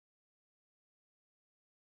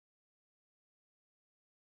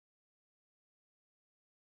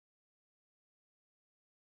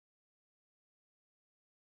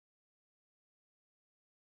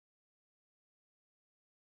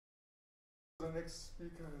Our next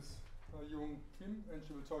speaker is Nayoung Kim, and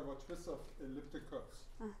she will talk about twists of elliptic curves.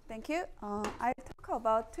 Thank you. I'll talk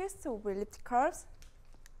about twists of elliptic curves.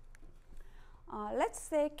 Let's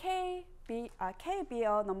say K be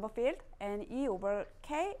a number field and E over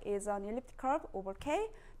K is an elliptic curve over K,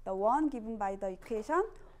 the one given by the equation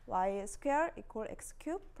y squared equals x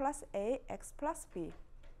cubed plus ax plus b.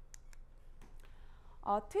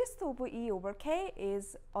 A twist of E over K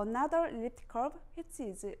is another elliptic curve which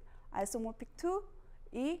is isomorphic to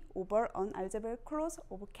E over an algebraic closure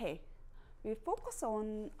over K. We focus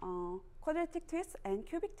on quadratic twist and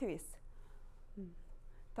cubic twist.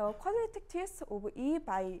 The quadratic twist of E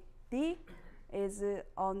by D is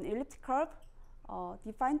an elliptic curve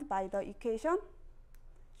defined by the equation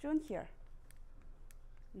shown here.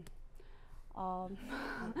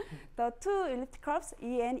 The two elliptic curves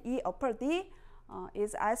E and E upper D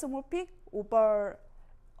is isomorphic over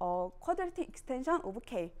a quadratic extension over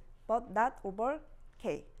K, but not over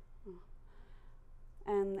K.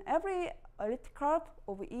 And every elliptic curve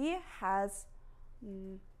of E has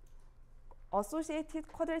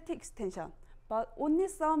associated quadratic extension, but only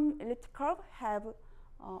some elliptic curve have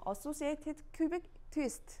associated cubic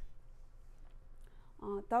twist.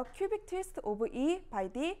 The cubic twist of E by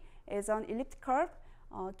D is an elliptic curve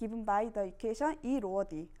given by the equation E lower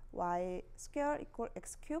D, y squared equals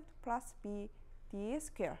x cubed plus b d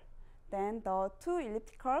squared. Then the two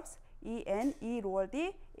elliptic curves E and E lower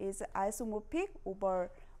D is isomorphic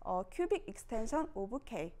over a cubic extension over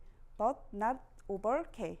K, but not over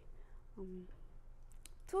K.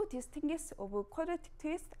 To distinguish over quadratic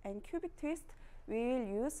twist and cubic twist, we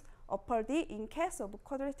will use upper D in case of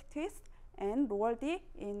quadratic twist and lower D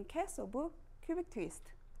in case of cubic twist.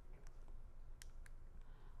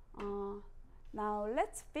 Now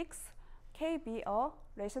let's fix K be a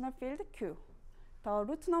rational field Q. The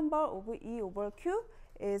root number of E over Q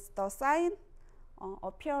is the sign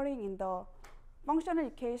appearing in the functional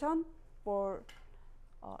equation for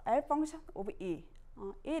L function of E.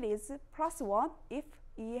 It is plus 1 if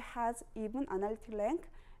E has even analytic length,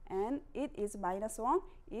 and it is minus 1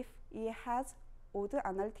 if E has odd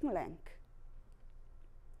analytic length.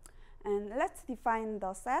 And let's define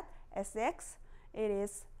the set Sx. It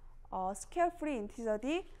is a scale-free integer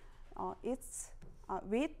D. It's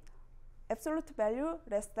with absolute value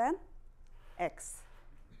less than x.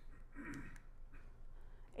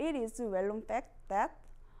 It is a well-known fact that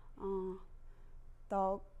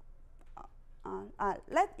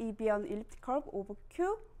let E be an elliptic curve over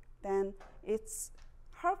Q, then its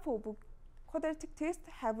half of quadratic twist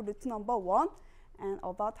have root number 1, and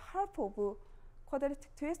about half of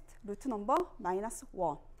quadratic twist root number minus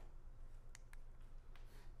 1.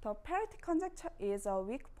 The parity conjecture is a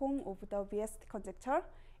weak form of the VST conjecture.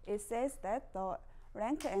 It says that the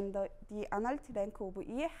rank and the analytic rank of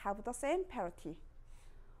E have the same parity.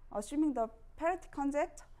 Assuming the parity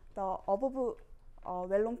conjecture, the above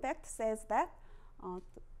well-known fact says that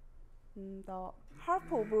the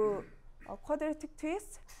half of quadratic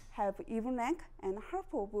twist have even rank and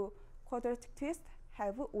half of quadratic twist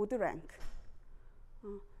have odd rank.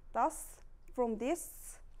 Thus, from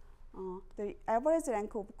this, the average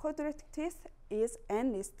rank of quadratic twist is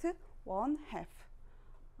n least 1/2.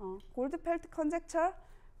 Goldfeld conjecture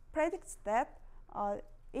predicts that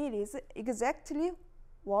it is exactly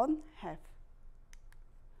 1/2.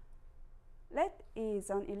 Let E is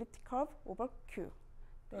an elliptic curve over Q.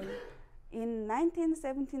 Then in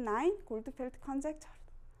 1979, Goldfeld conjectured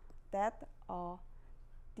that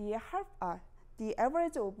the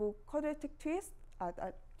average of quadratic twist,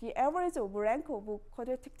 the average of rank of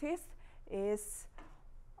quadratic twist is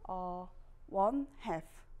 1/2.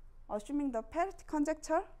 Assuming the parity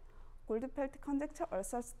conjecture, Goldfeld conjecture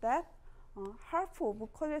asserts that half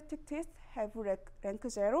of quadratic twist have rank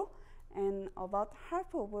 0, and about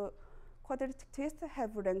half of quadratic twist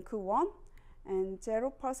have rank 1, and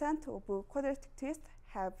 0% of quadratic twist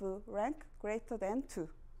have rank greater than 2.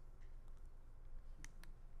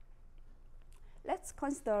 Let's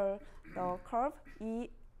consider the curve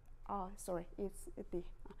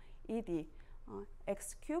ED,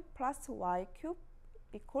 x cubed plus y cubed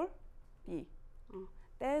equal b.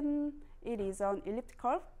 Then it is an elliptic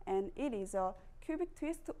curve, and it is a cubic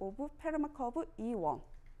twist of Parametric curve E1.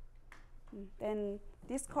 Then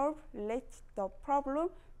this curve relates the problem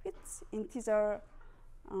which integer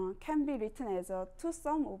can be written as a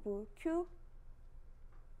two-sum of two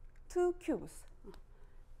cubes.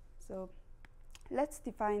 So let's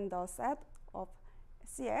define the set of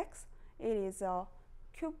Cx. It is a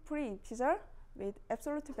cube-free integer with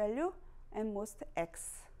absolute value and most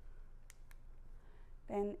x.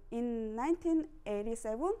 Then in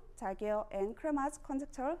 1987, Jagier and Kremer's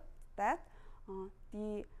conjecture that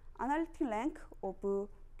the analytic length of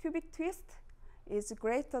cubic twist is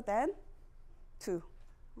greater than 2.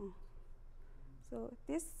 So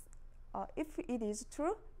this, if it is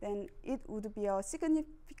true, then it would be a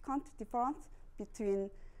significant difference between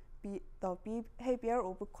the behavior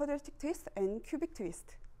of quadratic twist and cubic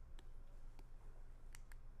twist.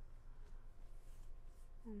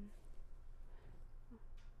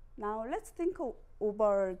 Now let's think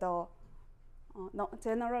over the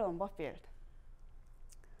general number field.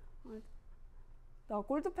 The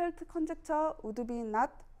Goldfeld conjecture would be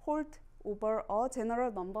not hold over a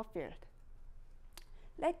general number field.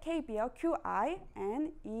 Let K be a Qi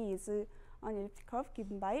and E is an elliptic curve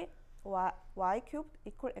given by y cubed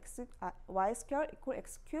equal x, y squared equal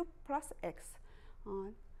x cubed plus x.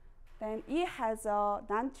 Then E has a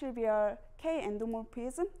non-trivial K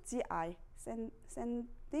endomorphism Gi, sending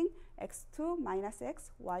x2 minus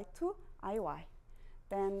x, y2, iy.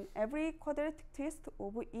 Then every quadratic twist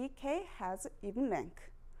of EK has even length.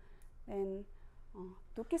 Then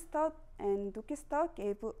Dukestad and Dukestad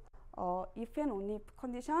gave if and only if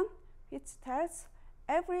condition, which tells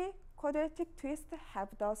every quadratic twist have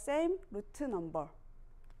the same root number.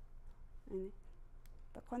 And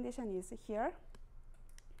the condition is here.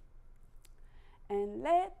 And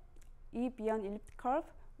let E be an elliptic curve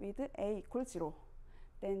with A equals 0.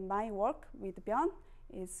 Then my work with Byeon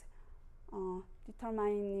is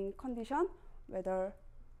determining condition whether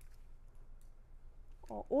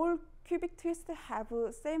all cubic twists have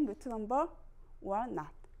same root number or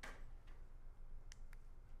not.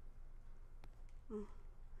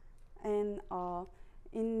 And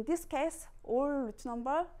in this case, all root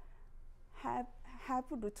number have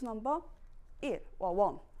root number 1 or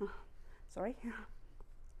 1. Sorry.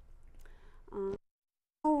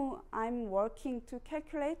 Now I'm working to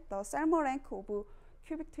calculate the Selmer rank of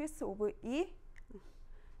cubic twist of E,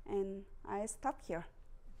 and I stop here.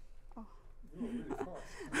 Really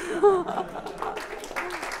fast.